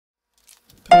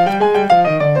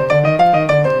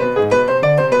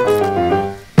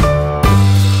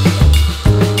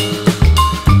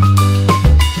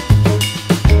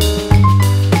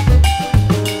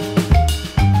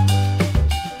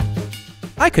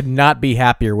could not be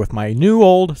happier with my new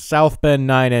old South Bend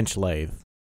 9-inch lathe.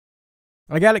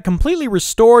 I got it completely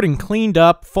restored and cleaned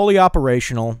up, fully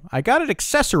operational. I got it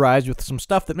accessorized with some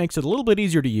stuff that makes it a little bit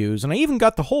easier to use, and I even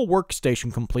got the whole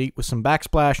workstation complete with some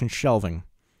backsplash and shelving.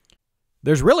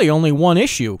 There's really only one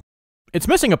issue. It's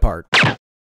missing a part.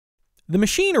 The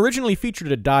machine originally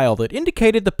featured a dial that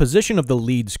indicated the position of the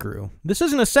lead screw. This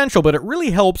isn't essential, but it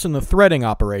really helps in the threading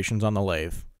operations on the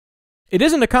lathe. It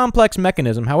isn't a complex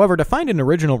mechanism, however, to find an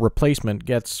original replacement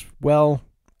gets, well,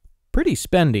 pretty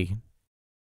spendy.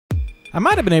 I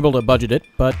might have been able to budget it,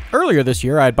 but earlier this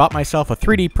year I had bought myself a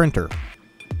 3D printer.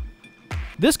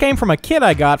 This came from a kit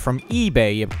I got from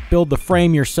eBay. You build the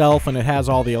frame yourself and it has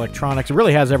all the electronics. It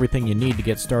really has everything you need to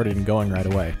get started and going right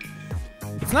away.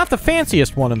 It's not the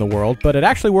fanciest one in the world, but it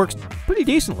actually works pretty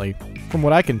decently, from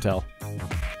what I can tell.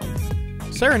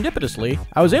 Serendipitously,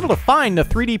 I was able to find the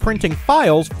 3D printing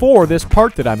files for this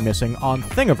part that I'm missing on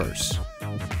Thingiverse.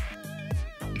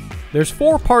 There's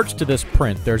 4 parts to this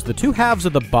print. There's the 2 halves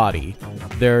of the body,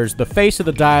 there's the face of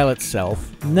the dial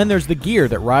itself, and then there's the gear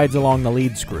that rides along the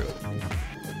lead screw.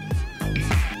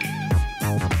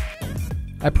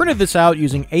 I printed this out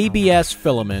using ABS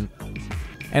filament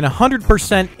and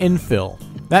 100% infill.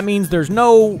 That means there's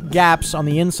no gaps on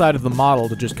the inside of the model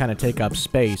to just kind of take up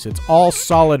space. It's all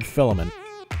solid filament.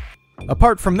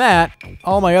 Apart from that,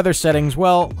 all my other settings,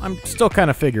 well, I'm still kind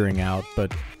of figuring out,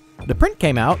 but the print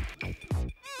came out.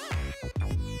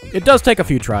 It does take a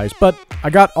few tries, but I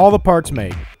got all the parts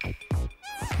made.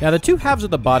 Now, the 2 halves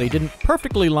of the body didn't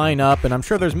perfectly line up, and I'm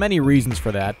sure there's many reasons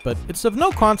for that, but it's of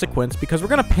no consequence because we're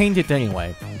going to paint it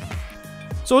anyway.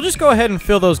 So we'll just go ahead and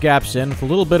fill those gaps in with a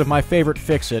little bit of my favorite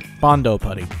fix-it, Bondo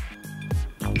putty.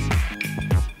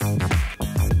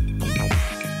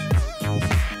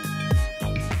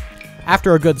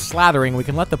 After a good slathering, we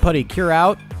can let the putty cure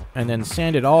out and then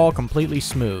sand it all completely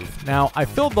smooth. Now, I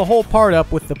filled the whole part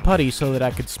up with the putty so that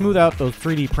I could smooth out those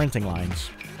 3D printing lines.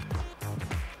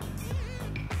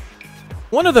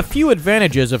 One of the few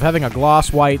advantages of having a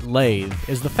gloss white lathe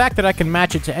is the fact that I can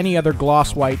match it to any other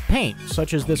gloss white paint,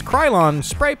 such as this Krylon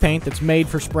spray paint that's made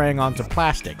for spraying onto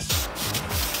plastics.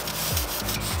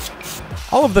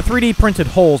 All of the 3D printed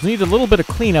holes need a little bit of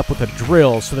cleanup with a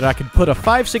drill so that I could put a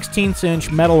 5/16 inch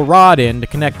metal rod in to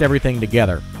connect everything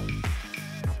together.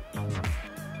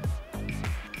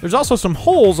 There's also some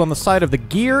holes on the side of the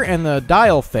gear and the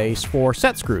dial face for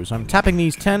set screws. I'm tapping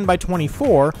these 10 by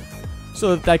 24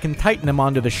 so that I can tighten them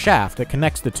onto the shaft that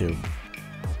connects the two.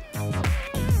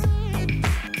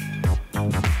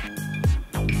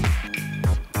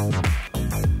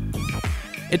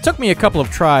 It took me a couple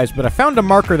of tries, but I found a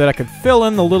marker that I could fill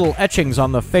in the little etchings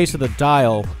on the face of the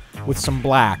dial with some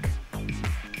black.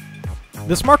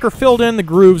 This marker filled in the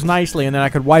grooves nicely, and then I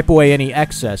could wipe away any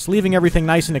excess, leaving everything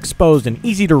nice and exposed and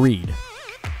easy to read.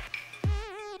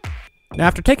 Now,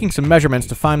 after taking some measurements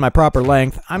to find my proper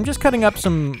length, I'm just cutting up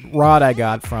some rod I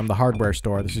got from the hardware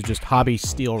store. This is just hobby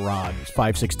steel rod. It's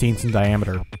 5/16 in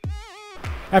diameter.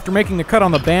 After making the cut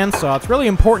on the bandsaw, it's really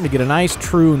important to get a nice,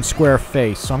 true, and square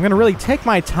face, so I'm going to really take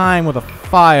my time with a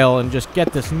file and just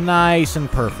get this nice and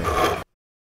perfect.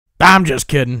 I'm just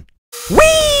kidding. Whee!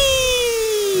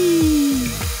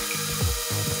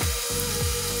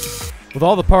 With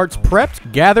all the parts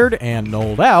prepped, gathered, and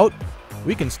knolled out,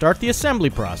 we can start the assembly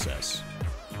process.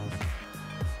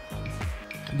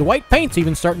 The white paint's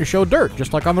even starting to show dirt,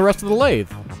 just like on the rest of the lathe.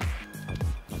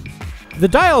 The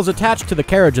dial is attached to the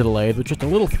carriage of the lathe with just a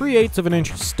little 3/8 of an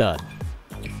inch stud.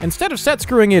 Instead of set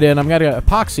screwing it in, I'm going to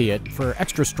epoxy it for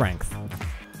extra strength.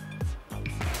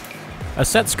 A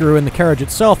set screw in the carriage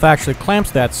itself actually clamps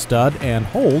that stud and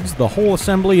holds the whole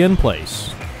assembly in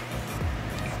place.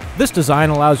 This design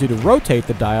allows you to rotate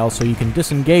the dial so you can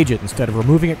disengage it instead of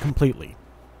removing it completely.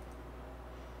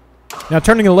 Now,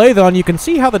 turning the lathe on, you can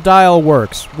see how the dial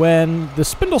works. When the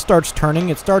spindle starts turning,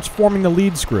 it starts forming the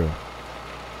lead screw.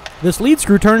 This lead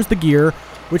screw turns the gear,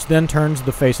 which then turns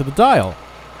the face of the dial.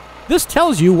 This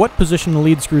tells you what position the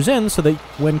lead screw's in so that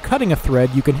when cutting a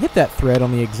thread, you can hit that thread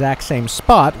on the exact same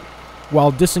spot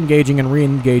while disengaging and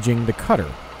re-engaging the cutter.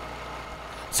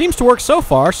 Seems to work so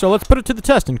far, so let's put it to the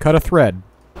test and cut a thread.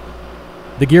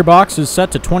 The gearbox is set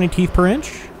to 20 teeth per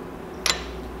inch.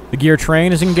 The gear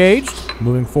train is engaged,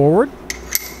 moving forward.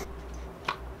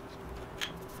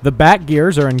 The back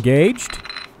gears are engaged.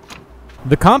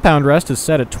 The compound rest is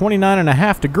set at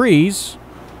 29.5 degrees,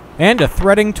 and a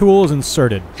threading tool is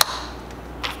inserted.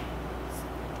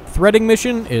 Threading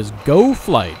mission is go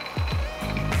flight.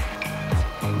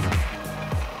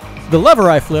 The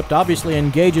lever I flipped obviously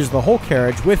engages the whole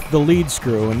carriage with the lead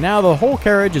screw, and now the whole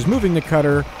carriage is moving the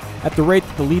cutter at the rate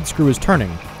that the lead screw is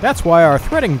turning. That's why our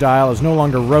threading dial is no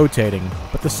longer rotating,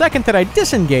 but the second that I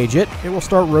disengage it, it will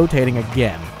start rotating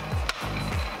again.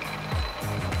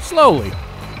 Slowly.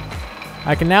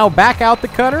 I can now back out the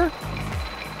cutter,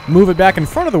 move it back in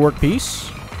front of the workpiece,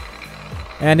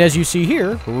 and as you see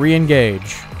here,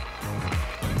 re-engage.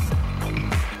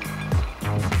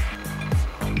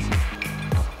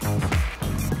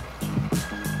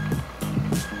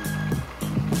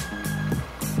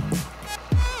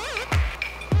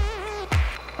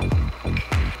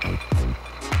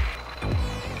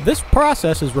 This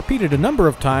process is repeated a number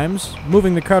of times,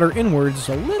 moving the cutter inwards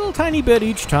a little tiny bit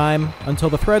each time until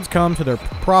the threads come to their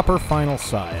proper final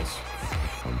size.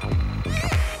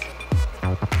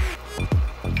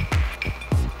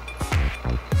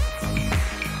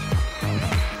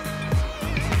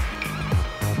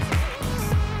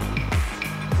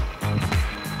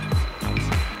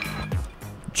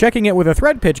 Checking it with a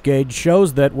thread pitch gauge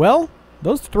shows that, well,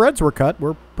 those threads were cut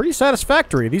were pretty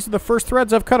satisfactory. These are the first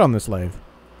threads I've cut on this lathe.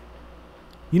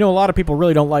 You know, a lot of people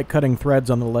really don't like cutting threads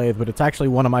on the lathe, but it's actually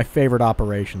one of my favorite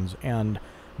operations, and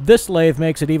this lathe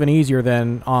makes it even easier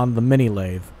than on the mini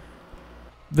lathe.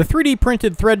 The 3D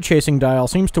printed thread chasing dial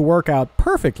seems to work out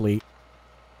perfectly.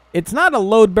 It's not a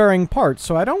load-bearing part,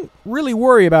 so I don't really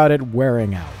worry about it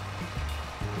wearing out.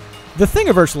 The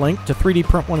Thingiverse link to 3D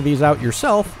print one of these out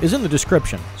yourself is in the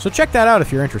description, so check that out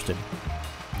if you're interested.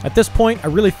 At this point, I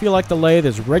really feel like the lathe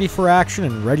is ready for action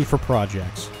and ready for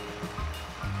projects.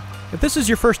 If this is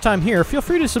your first time here, feel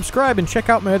free to subscribe and check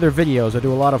out my other videos. I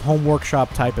do a lot of home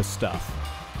workshop type of stuff.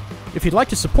 If you'd like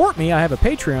to support me, I have a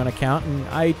Patreon account, and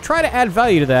I try to add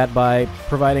value to that by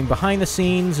providing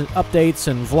behind-the-scenes updates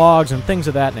and vlogs and things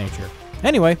of that nature.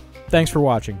 Anyway, thanks for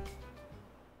watching.